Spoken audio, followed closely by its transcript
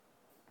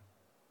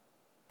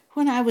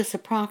When I was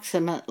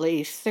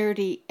approximately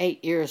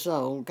 38 years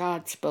old,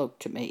 God spoke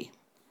to me.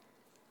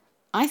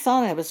 I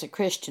thought I was a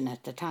Christian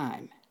at the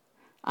time.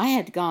 I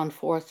had gone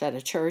forth at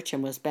a church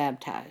and was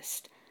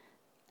baptized,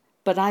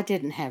 but I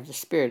didn't have the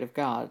Spirit of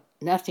God.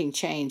 Nothing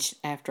changed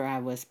after I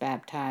was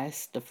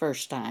baptized the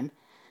first time.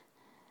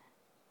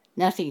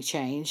 Nothing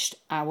changed.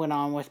 I went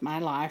on with my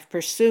life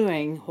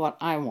pursuing what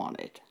I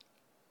wanted.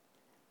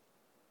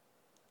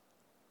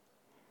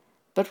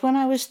 But when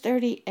I was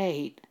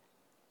 38,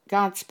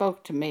 God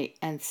spoke to me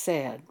and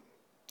said,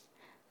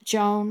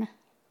 "Joan,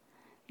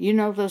 you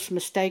know those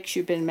mistakes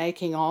you've been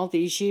making all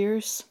these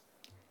years?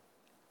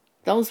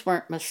 Those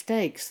weren't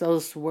mistakes,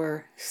 those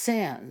were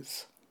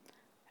sins."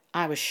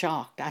 I was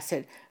shocked. I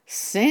said,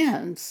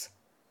 "Sins?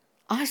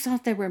 I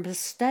thought they were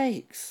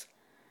mistakes."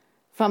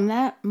 From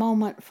that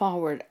moment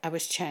forward, I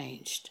was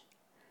changed.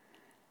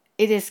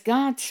 It is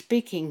God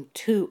speaking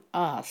to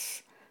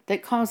us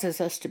that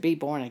causes us to be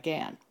born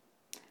again.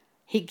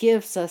 He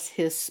gives us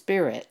His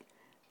Spirit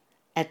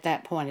at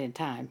that point in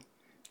time.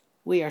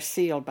 We are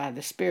sealed by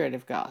the Spirit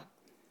of God.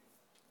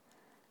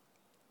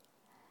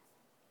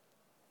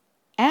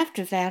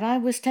 After that, I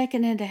was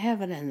taken into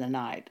heaven in the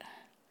night,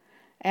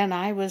 and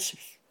I was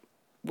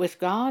with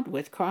God,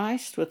 with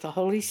Christ, with the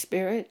Holy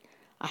Spirit.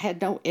 I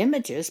had no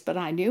images, but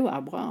I knew I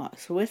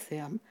was with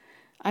Him.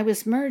 I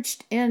was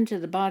merged into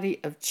the body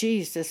of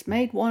Jesus,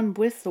 made one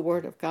with the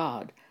Word of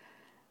God,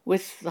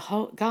 with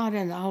God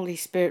and the Holy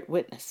Spirit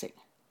witnessing.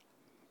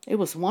 It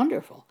was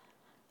wonderful.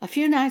 A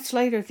few nights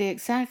later, the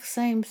exact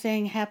same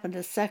thing happened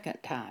a second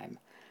time.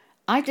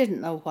 I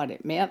didn't know what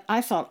it meant. I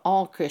thought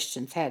all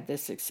Christians had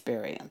this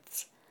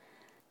experience.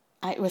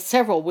 It was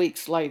several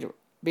weeks later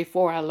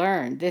before I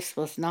learned this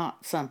was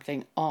not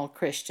something all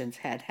Christians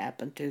had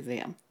happened to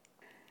them.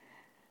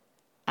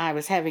 I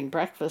was having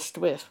breakfast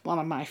with one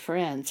of my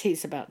friends.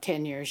 He's about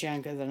 10 years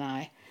younger than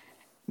I.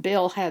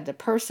 Bill had the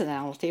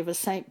personality of a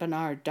St.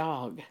 Bernard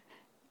dog.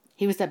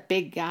 He was a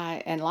big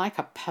guy and like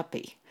a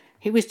puppy.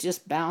 He was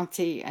just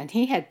bouncy, and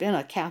he had been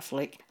a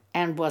Catholic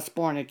and was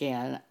born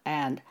again.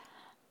 And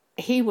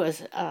he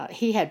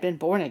had been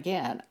born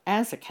again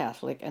as a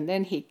Catholic, and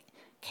then he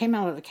came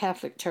out of the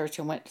Catholic Church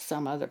and went to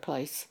some other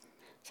place,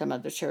 some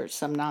other church,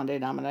 some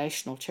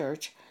non-denominational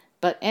church.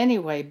 But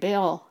anyway,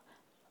 Bill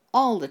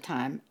all the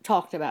time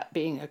talked about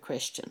being a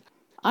Christian.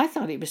 I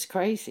thought he was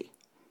crazy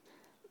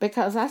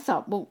because I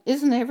thought, well,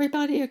 isn't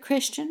everybody a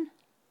Christian?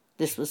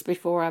 This was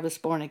before I was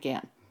born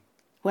again,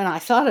 when I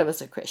thought I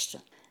was a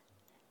Christian.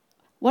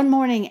 One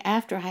morning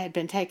after I had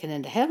been taken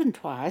into heaven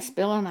twice,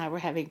 Bill and I were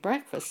having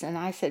breakfast, and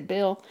I said,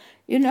 "Bill,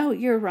 you know,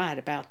 you're right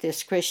about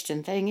this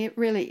Christian thing. It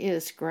really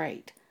is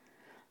great.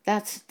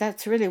 That's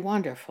really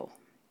wonderful."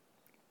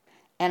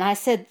 And I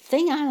said, "The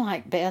thing I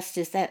like best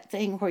is that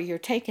thing where you're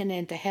taken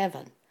into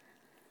heaven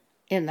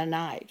in the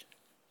night."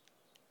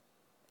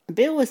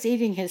 Bill was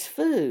eating his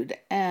food,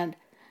 and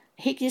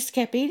he just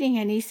kept eating,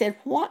 and he said,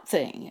 "What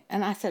thing?"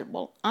 And I said,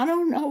 "Well, I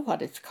don't know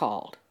what it's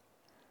called.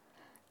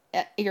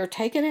 You're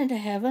taken into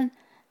heaven,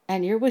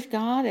 and you're with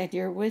God, and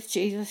you're with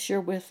Jesus, you're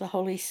with the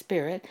Holy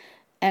Spirit,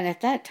 and at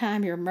that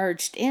time you're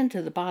merged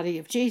into the body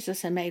of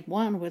Jesus and made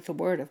one with the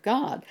Word of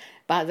God."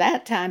 By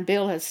that time,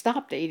 Bill had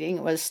stopped eating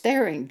and was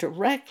staring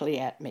directly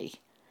at me.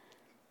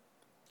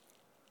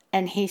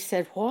 And he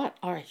said, "What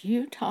are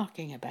you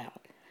talking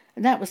about?"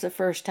 And that was the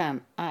first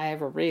time I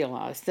ever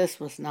realized this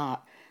was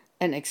not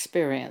an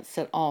experience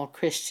that all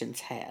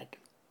Christians had.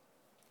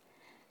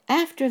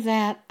 After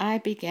that, I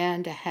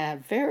began to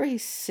have very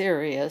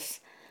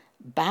serious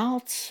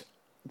bouts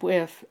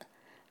with,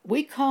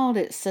 we called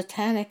it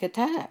satanic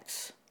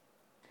attacks.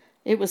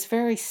 It was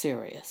very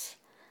serious.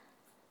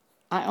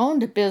 I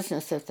owned a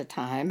business at the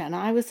time, and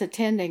I was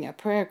attending a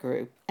prayer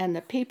group, and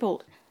the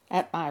people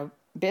at my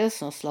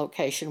business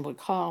location would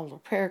call the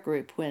prayer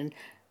group when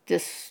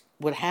this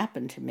would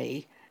happen to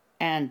me,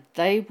 and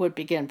they would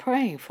begin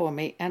praying for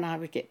me, and I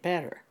would get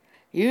better.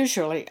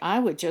 Usually, I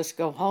would just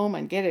go home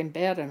and get in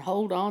bed and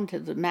hold on to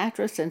the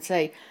mattress and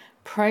say,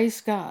 "Praise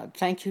God,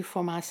 thank you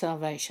for my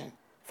salvation."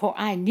 For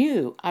I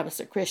knew I was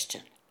a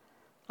Christian.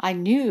 I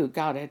knew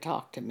God had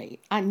talked to me.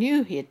 I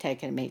knew He had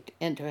taken me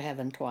into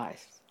heaven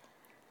twice.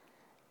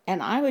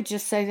 And I would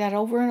just say that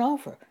over and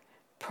over.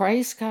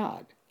 "Praise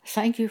God,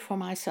 thank you for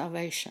my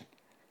salvation.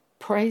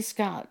 Praise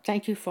God,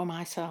 thank you for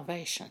my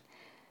salvation."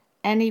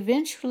 And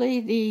eventually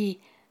the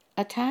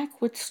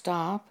attack would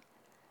stop,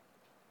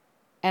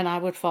 and I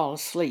would fall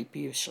asleep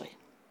usually.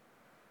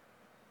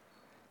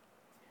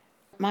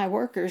 My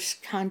workers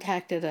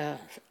contacted a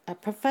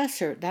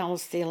professor at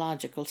Dallas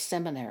Theological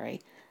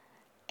Seminary.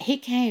 He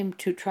came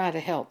to try to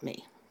help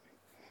me.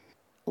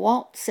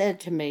 Walt said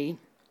to me,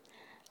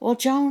 "Well,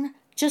 Joan,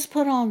 just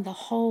put on the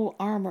whole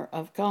armor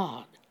of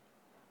God.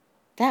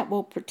 That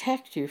will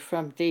protect you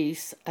from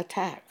these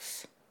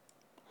attacks.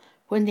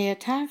 When the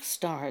attack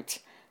starts,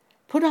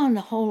 put on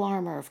the whole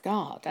armor of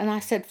God." And I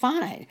said,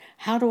 "Fine,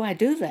 how do I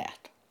do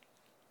that?"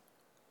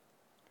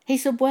 He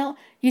said, "Well,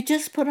 you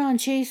just put on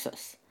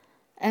Jesus."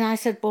 And I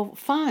said, "Well,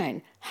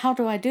 fine, how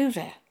do I do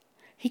that?"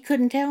 He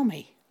couldn't tell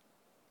me.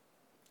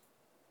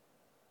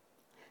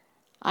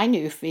 I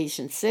knew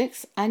Ephesians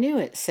 6. I knew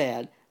it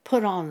said,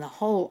 put on the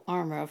whole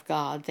armor of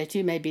God that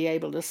you may be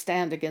able to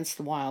stand against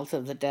the wiles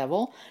of the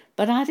devil,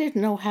 but I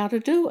didn't know how to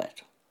do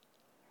it.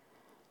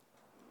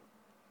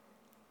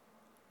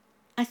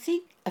 I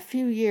think a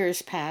few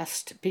years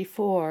passed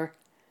before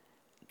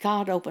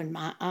God opened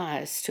my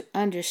eyes to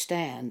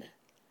understand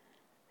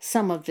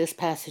some of this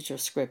passage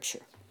of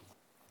Scripture.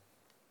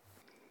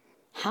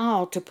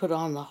 How to put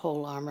on the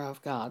whole armor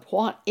of God.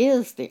 What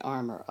is the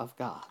armor of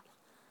God?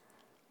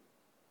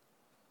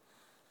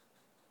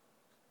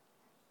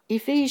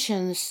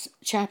 Ephesians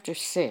chapter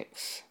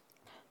 6,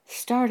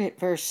 start at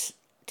verse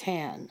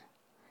 10.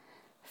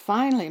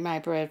 Finally, my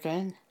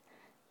brethren,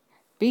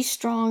 be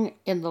strong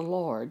in the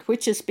Lord,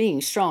 which is being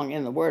strong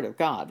in the Word of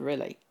God,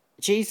 really.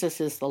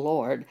 Jesus is the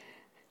Lord,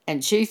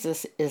 and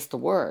Jesus is the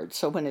Word.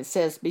 So when it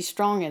says be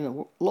strong in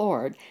the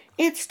Lord,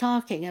 it's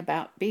talking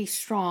about be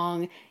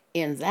strong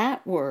in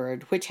that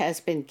Word which has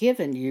been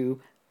given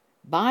you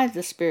by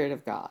the Spirit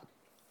of God.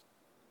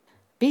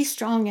 Be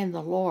strong in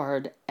the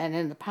Lord and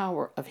in the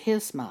power of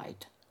His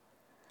might.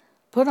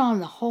 Put on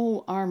the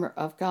whole armor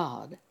of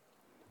God,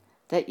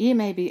 that ye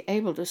may be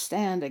able to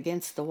stand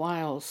against the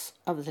wiles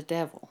of the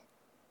devil.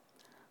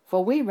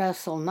 For we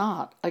wrestle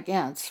not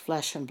against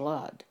flesh and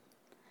blood,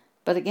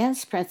 but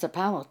against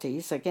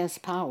principalities,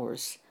 against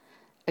powers,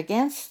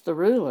 against the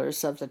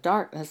rulers of the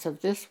darkness of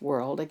this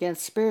world,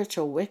 against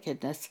spiritual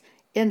wickedness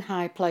in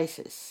high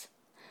places.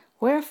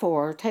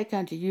 Wherefore take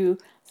unto you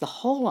the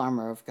whole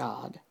armor of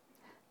God,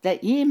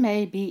 that ye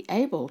may be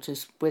able to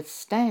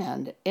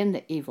withstand in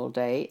the evil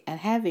day, and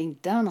having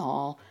done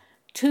all,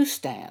 to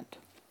stand.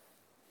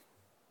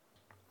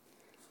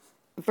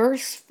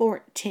 Verse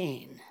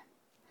 14.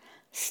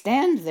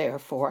 Stand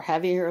therefore,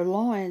 having your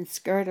loins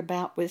girt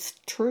about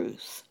with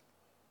truth,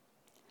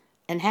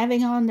 and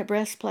having on the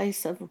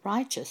breastplate of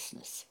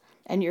righteousness,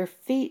 and your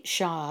feet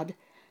shod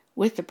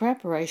with the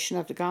preparation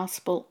of the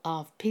gospel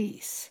of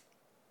peace.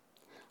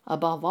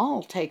 Above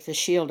all, take the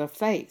shield of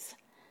faith,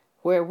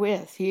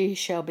 wherewith ye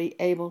shall be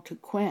able to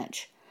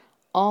quench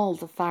all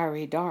the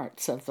fiery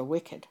darts of the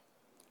wicked,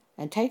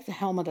 and take the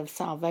helmet of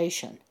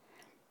salvation,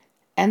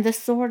 and the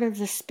sword of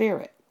the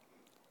Spirit,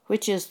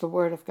 which is the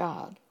word of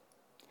God,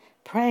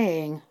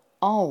 praying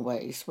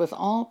always with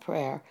all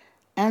prayer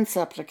and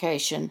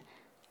supplication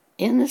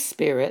in the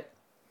Spirit,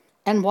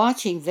 and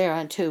watching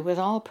thereunto with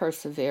all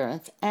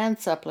perseverance and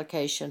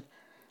supplication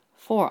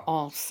for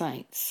all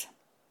saints.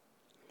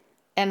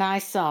 And I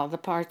saw the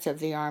parts of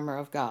the armor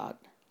of God: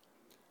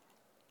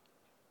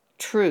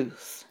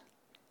 truth,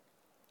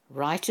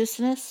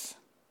 righteousness,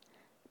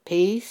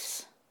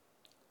 peace,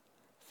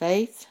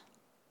 faith,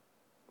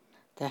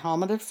 the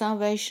helmet of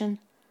salvation,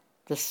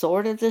 the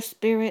sword of the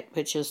Spirit,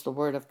 which is the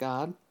word of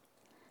God,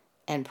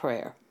 and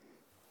prayer.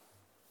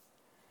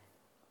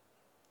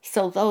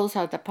 So those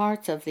are the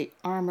parts of the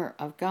armor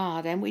of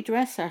God, and we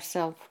dress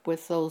ourselves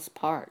with those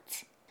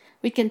parts.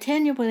 We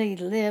continually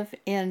live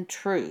in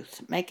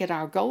truth, make it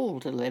our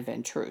goal to live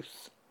in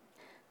truth.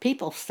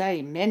 People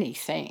say many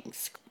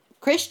things.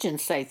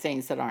 Christians say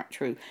things that aren't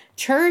true.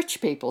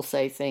 Church people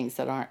say things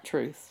that aren't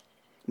truth.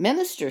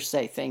 Ministers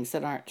say things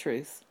that aren't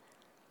truth.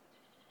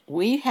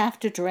 We have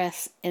to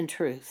dress in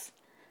truth.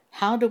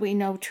 How do we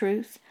know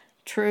truth?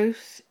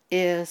 Truth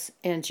is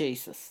in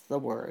Jesus, the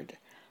Word.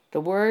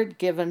 The Word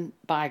given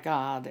by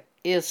God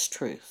is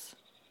truth.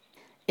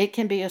 It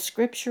can be a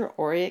scripture,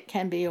 or it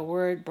can be a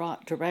word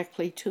brought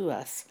directly to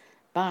us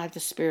by the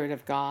Spirit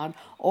of God,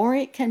 or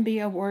it can be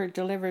a word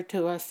delivered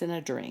to us in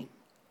a dream.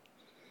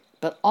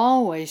 But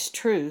always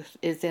truth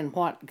is in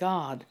what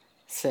God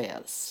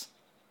says.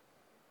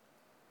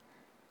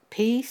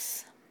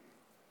 Peace.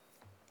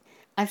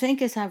 I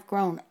think as I've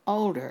grown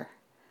older,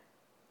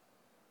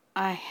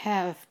 I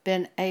have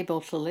been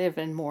able to live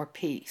in more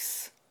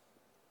peace.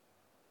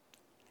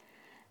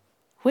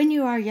 When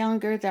you are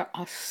younger, there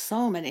are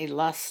so many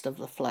lusts of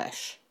the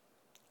flesh.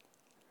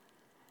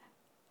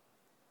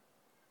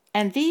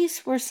 And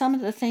these were some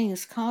of the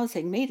things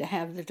causing me to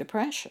have the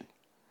depression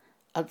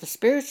of the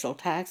spiritual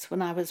attacks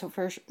when I was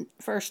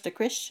first a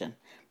Christian,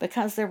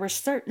 because there were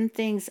certain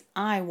things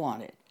I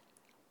wanted.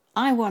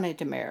 I wanted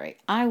to marry.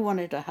 I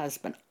wanted a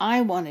husband.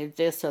 I wanted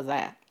this or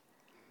that.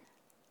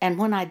 And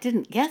when I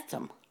didn't get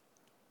them,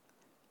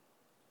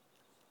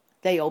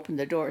 they opened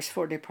the doors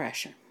for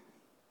depression.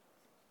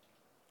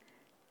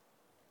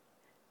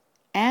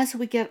 As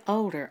we get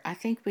older, I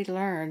think we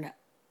learn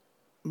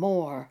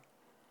more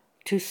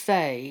to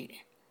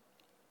say,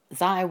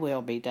 thy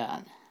will be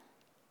done.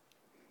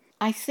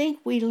 I think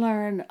we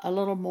learn a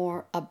little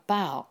more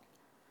about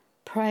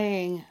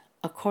praying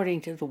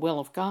according to the will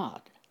of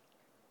God.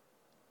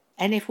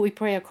 And if we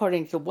pray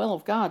according to the will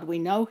of God, we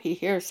know He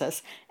hears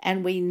us,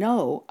 and we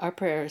know our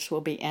prayers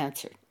will be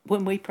answered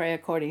when we pray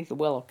according to the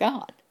will of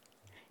God.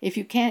 If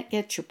you can't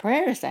get your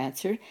prayers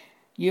answered,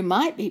 you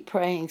might be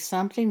praying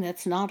something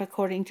that's not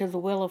according to the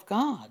will of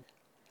God.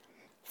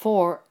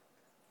 For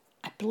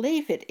I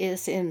believe it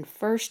is in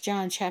 1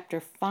 John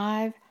chapter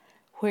 5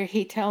 where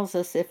he tells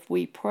us if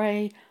we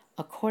pray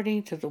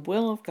according to the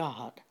will of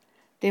God,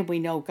 then we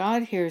know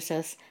God hears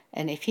us,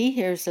 and if He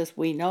hears us,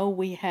 we know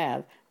we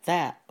have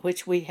that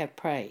which we have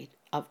prayed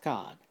of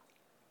God.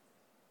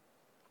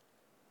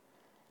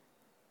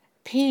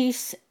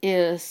 Peace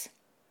is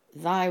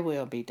thy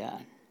will be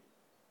done.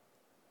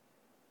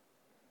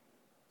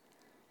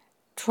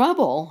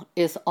 Trouble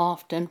is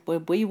often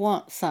when we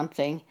want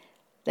something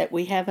that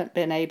we haven't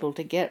been able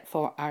to get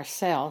for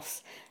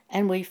ourselves,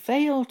 and we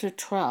fail to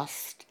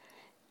trust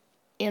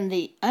in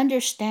the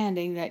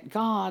understanding that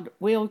God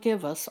will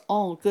give us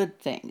all good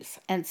things,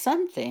 and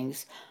some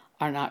things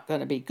are not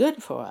going to be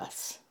good for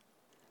us.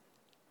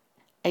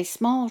 A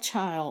small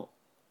child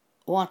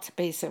wants a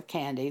piece of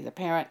candy. The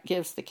parent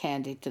gives the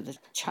candy to the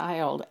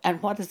child,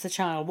 and what does the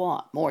child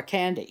want? More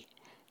candy.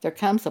 There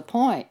comes a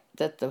point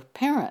that the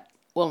parent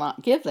will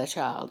not give the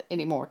child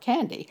any more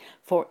candy,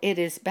 for it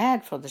is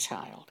bad for the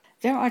child.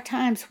 There are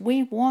times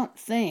we want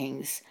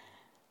things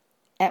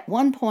at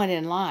one point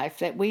in life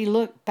that we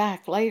look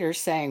back later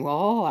saying,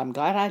 "Oh, I'm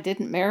glad I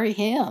didn't marry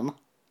him."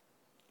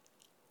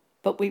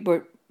 But we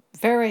were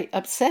very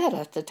upset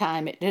at the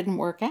time it didn't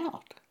work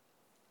out.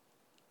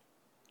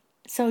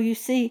 So you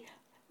see,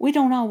 we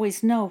don't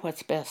always know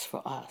what's best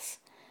for us.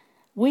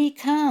 We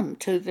come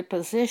to the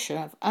position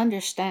of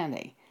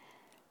understanding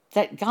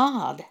that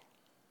God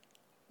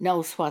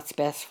knows what's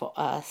best for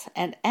us,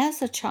 and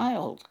as a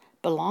child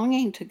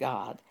belonging to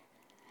God,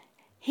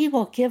 He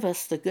will give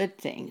us the good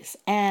things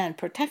and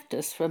protect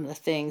us from the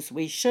things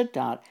we should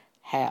not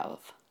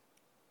have.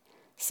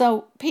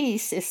 So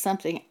peace is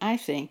something I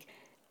think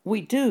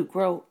we do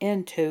grow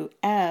into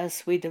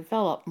as we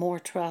develop more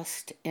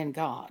trust in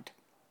God.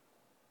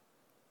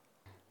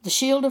 The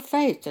shield of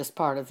faith is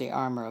part of the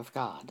armor of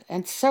God,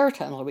 and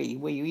certainly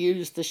we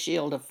use the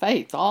shield of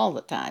faith all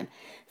the time.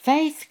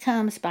 Faith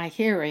comes by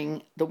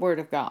hearing the Word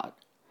of God.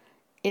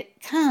 It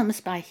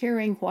comes by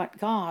hearing what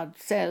God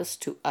says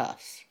to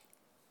us.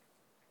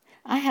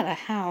 I had a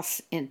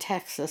house in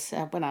Texas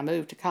when I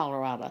moved to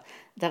Colorado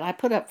that I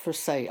put up for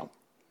sale.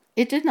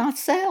 It did not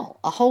sell.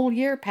 A whole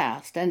year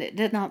passed and it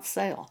did not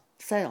sell.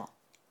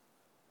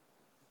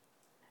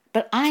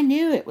 But I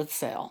knew it would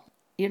sell.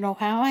 You know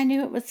how I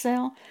knew it would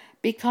sell?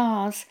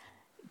 Because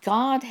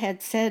God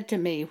had said to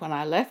me when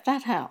I left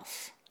that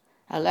house,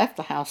 I left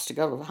the house to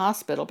go to the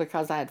hospital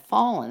because I had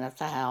fallen at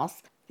the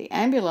house. The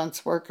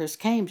ambulance workers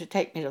came to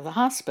take me to the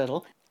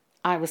hospital.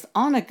 I was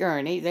on a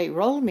gurney. They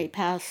rolled me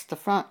past the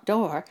front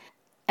door,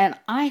 and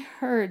I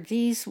heard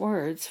these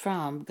words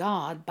from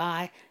God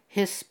by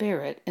His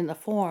Spirit in the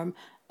form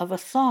of a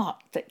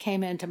thought that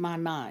came into my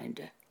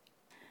mind.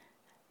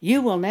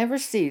 You will never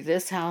see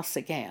this house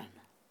again.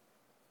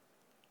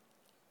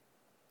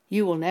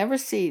 You will never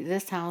see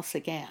this house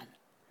again.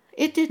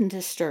 It didn't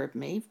disturb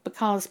me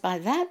because by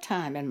that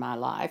time in my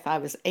life, I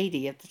was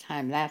 80 at the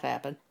time that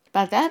happened.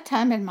 By that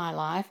time in my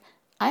life,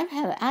 I'd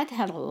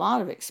had a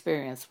lot of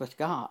experience with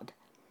God.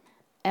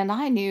 And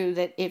I knew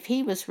that if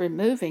He was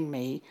removing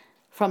me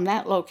from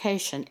that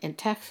location in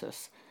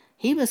Texas,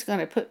 He was going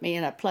to put me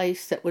in a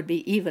place that would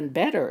be even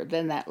better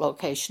than that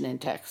location in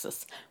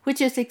Texas,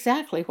 which is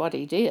exactly what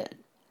He did.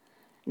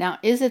 Now,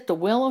 is it the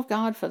will of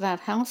God for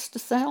that house to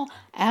sell?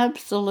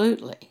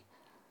 Absolutely.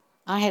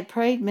 I had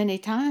prayed many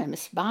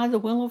times by the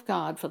will of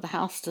God for the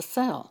house to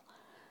sell,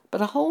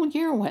 but a whole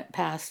year went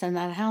past and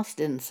that house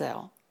didn't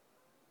sell.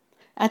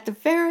 At the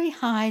very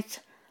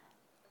height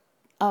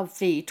of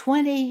the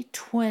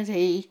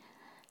 2020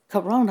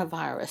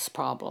 coronavirus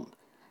problem,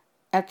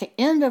 at the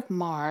end of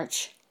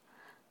March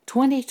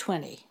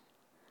 2020,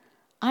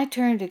 I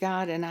turned to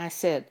God and I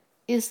said,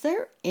 is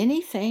there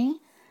anything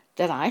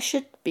that I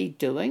should be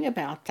doing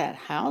about that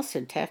house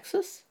in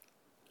Texas?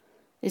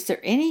 Is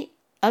there any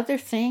other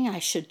thing I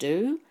should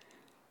do?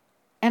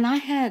 And I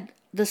had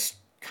this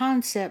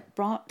concept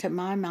brought to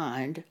my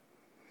mind: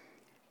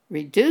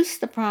 reduce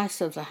the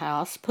price of the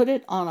house, put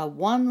it on a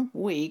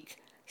 1-week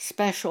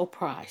special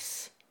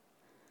price.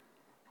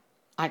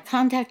 I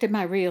contacted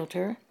my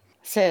realtor,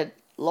 said,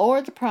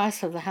 lower the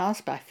price of the house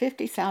by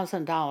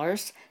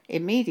 $50,000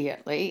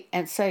 immediately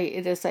and say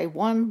it is a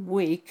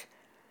 1-week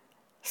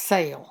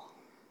sale.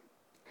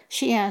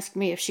 She asked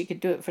me if she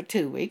could do it for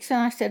 2 weeks, and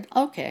I said,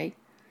 okay,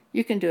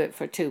 you can do it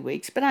for 2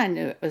 weeks, but I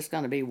knew it was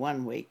going to be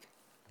 1 week.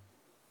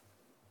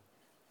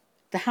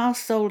 The house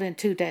sold in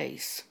 2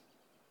 days.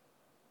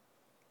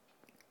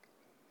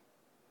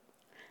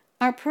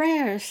 Our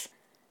prayers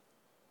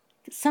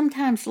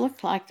sometimes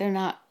look like they're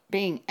not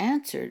being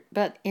answered,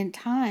 but in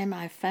time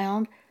I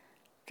found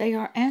they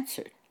are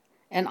answered.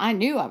 And I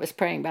knew I was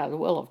praying by the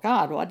will of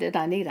God. What did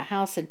I need a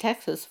house in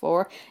Texas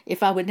for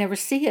if I would never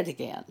see it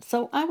again?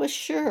 So I was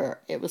sure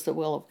it was the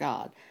will of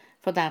God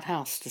for that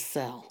house to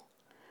sell.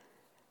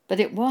 But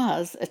it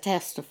was a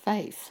test of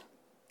faith.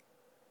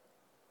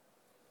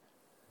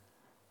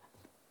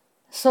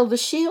 So the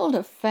shield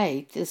of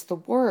faith is the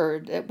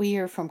word that we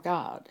hear from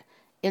God.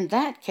 In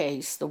that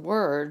case,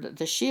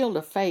 the shield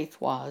of faith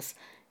was,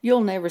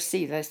 you'll never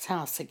see this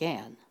house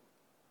again.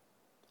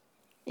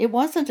 It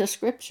wasn't a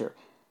scripture,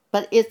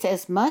 but it's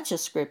as much a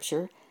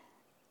scripture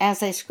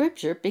as a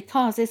scripture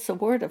because it's the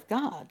Word of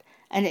God.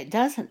 And it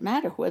doesn't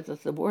matter whether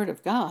the Word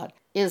of God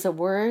is a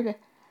word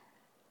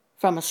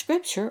from a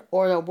scripture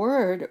or a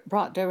word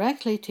brought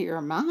directly to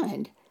your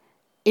mind,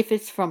 if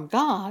it's from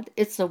God,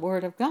 it's the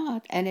Word of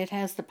God, and it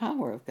has the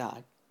power of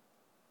God.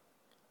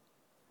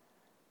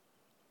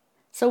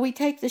 So we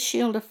take the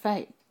shield of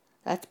faith.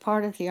 That's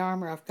part of the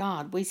armor of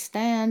God. We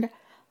stand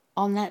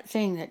on that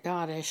thing that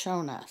God has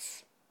shown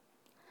us.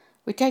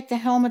 We take the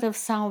helmet of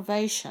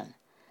salvation,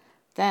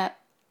 that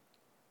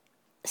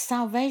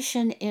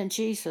salvation in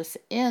Jesus,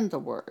 in the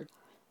Word,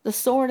 the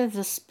sword of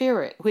the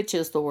Spirit, which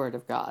is the Word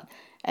of God,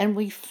 and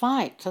we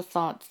fight the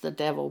thoughts the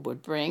devil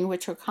would bring,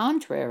 which are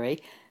contrary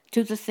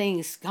to the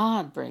things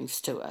God brings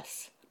to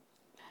us.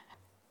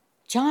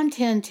 John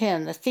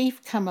 10:10, the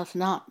thief cometh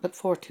not but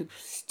for to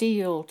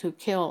steal, to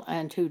kill,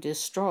 and to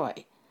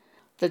destroy.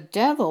 The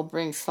devil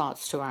brings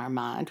thoughts to our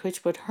mind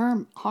which would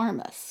harm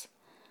us.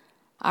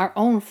 Our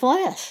own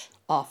flesh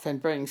often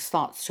brings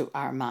thoughts to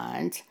our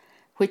minds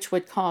which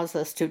would cause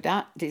us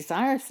to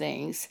desire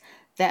things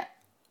that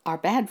are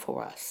bad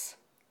for us.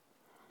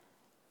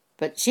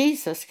 But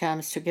Jesus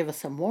comes to give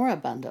us a more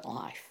abundant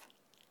life.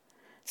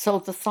 So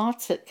the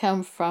thoughts that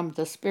come from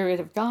the Spirit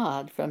of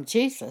God, from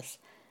Jesus,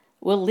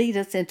 will lead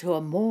us into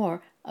a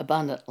more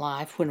abundant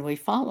life when we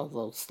follow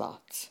those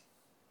thoughts.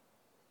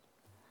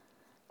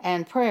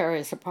 And prayer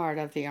is a part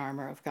of the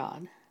armor of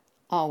God.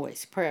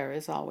 Always. Prayer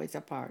is always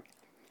a part.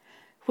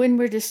 When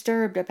we're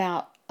disturbed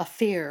about a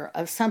fear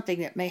of something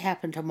that may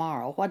happen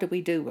tomorrow, what do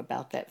we do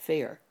about that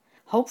fear?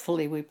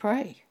 Hopefully we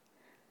pray.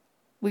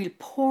 We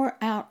pour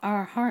out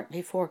our heart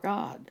before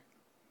God,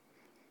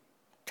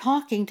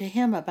 talking to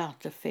Him about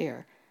the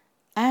fear,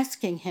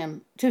 asking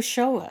Him to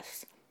show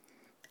us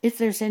if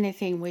there's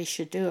anything we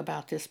should do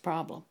about this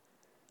problem.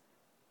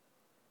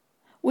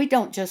 We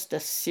don't just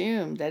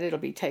assume that it'll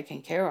be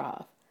taken care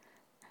of.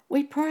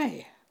 We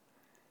pray.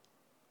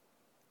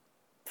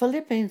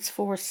 Philippians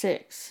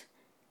 4:6.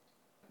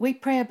 We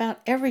pray about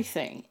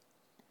everything,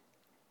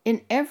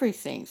 in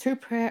everything, through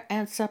prayer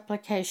and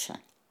supplication.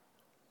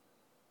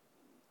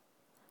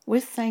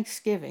 With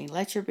thanksgiving,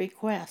 let your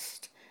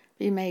request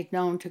be made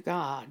known to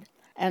God,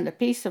 and the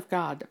peace of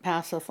God that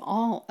passeth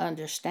all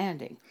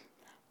understanding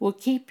will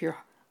keep your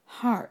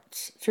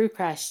hearts through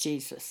Christ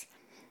Jesus.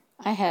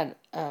 I had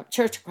a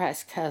Church of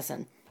Christ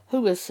cousin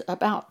who was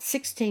about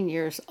 16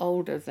 years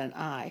older than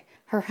I.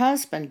 Her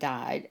husband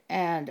died,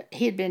 and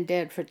he had been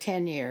dead for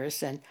 10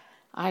 years, and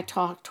I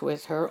talked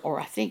with her, or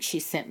I think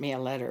she sent me a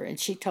letter, and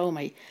she told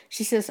me,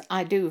 she says,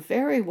 I do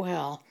very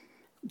well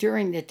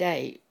during the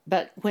day,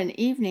 but when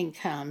evening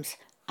comes,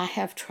 I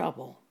have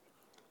trouble.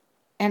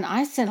 And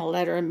I sent a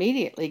letter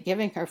immediately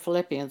giving her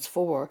Philippians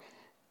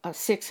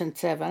 4:6 and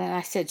 7, and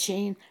I said,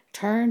 Jean,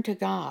 turn to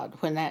God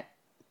when that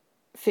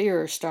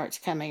fear starts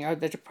coming, or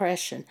the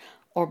depression,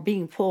 or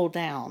being pulled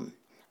down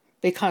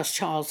because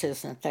Charles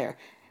isn't there.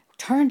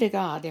 Turn to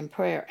God in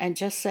prayer and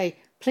just say,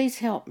 please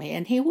help me,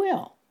 and He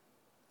will.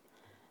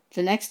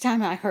 The next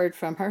time I heard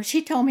from her,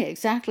 she told me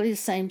exactly the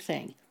same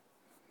thing.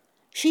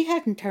 She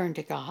hadn't turned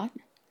to God.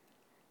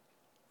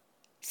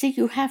 See,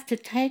 you have to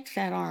take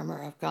that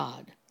armor of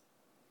God.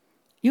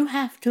 You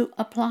have to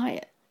apply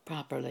it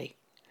properly.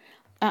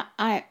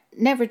 I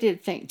never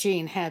did think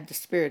Jean had the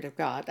Spirit of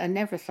God. I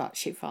never thought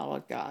she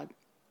followed God.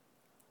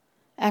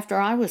 After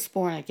I was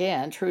born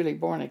again, truly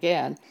born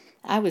again,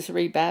 I was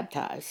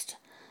rebaptized.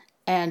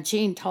 And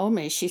Jean told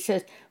me, she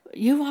said,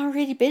 you've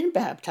already been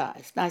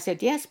baptized. And I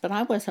said, yes, but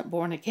I wasn't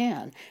born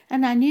again.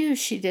 And I knew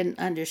she didn't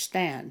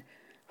understand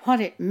what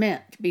it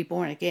meant to be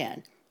born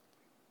again.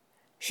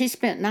 She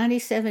spent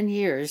 97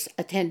 years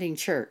attending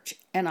church,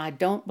 and I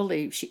don't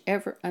believe she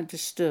ever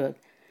understood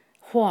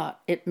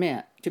what it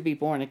meant to be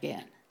born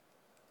again.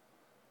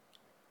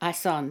 I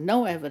saw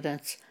no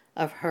evidence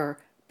of her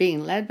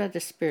being led by the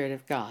Spirit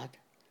of God.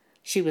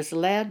 She was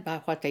led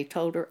by what they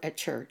told her at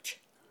church.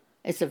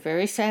 It's a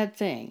very sad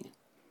thing.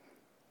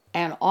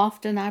 And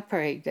often I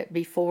prayed that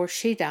before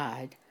she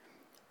died,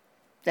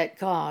 that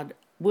God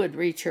would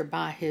reach her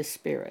by His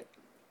Spirit.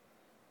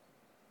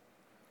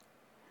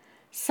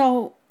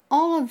 So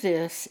all of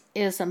this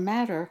is a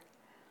matter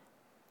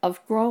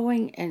of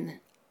growing in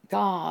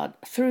God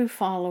through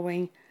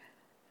following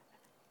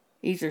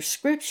either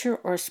scripture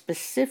or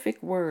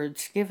specific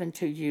words given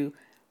to you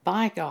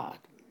by God.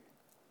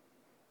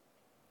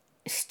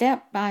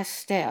 Step by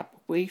step,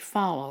 we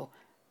follow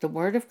the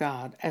Word of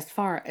God as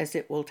far as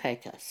it will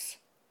take us.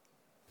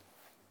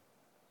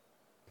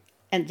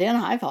 And then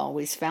I've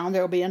always found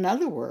there'll be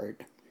another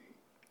word,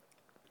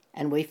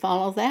 and we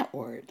follow that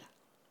word.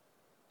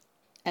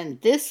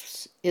 And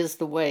this is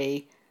the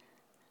way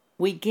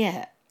we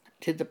get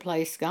to the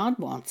place God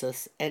wants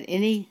us at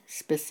any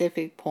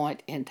specific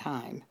point in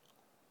time,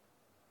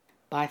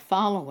 by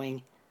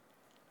following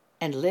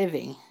and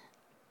living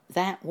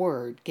that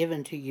word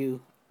given to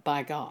you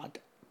by God.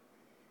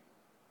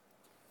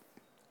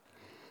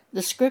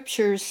 The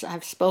scriptures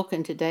I've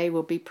spoken today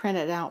will be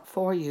printed out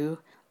for you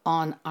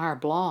on our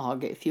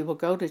blog. If you will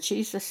go to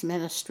Jesus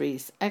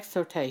Ministries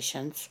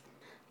Exhortations,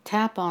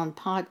 tap on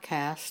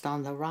podcast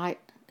on the right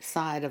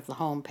side of the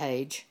home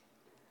page,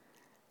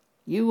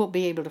 you will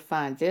be able to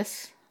find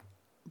this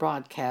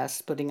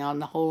broadcast, Putting on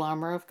the Whole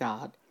Armor of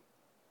God.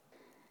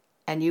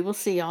 and you will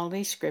see all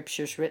these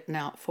scriptures written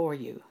out for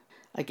you.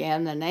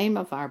 Again, the name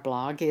of our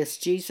blog is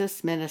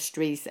Jesus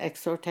Ministries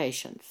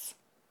Exhortations.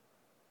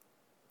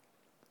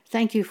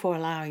 Thank you for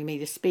allowing me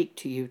to speak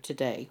to you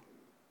today.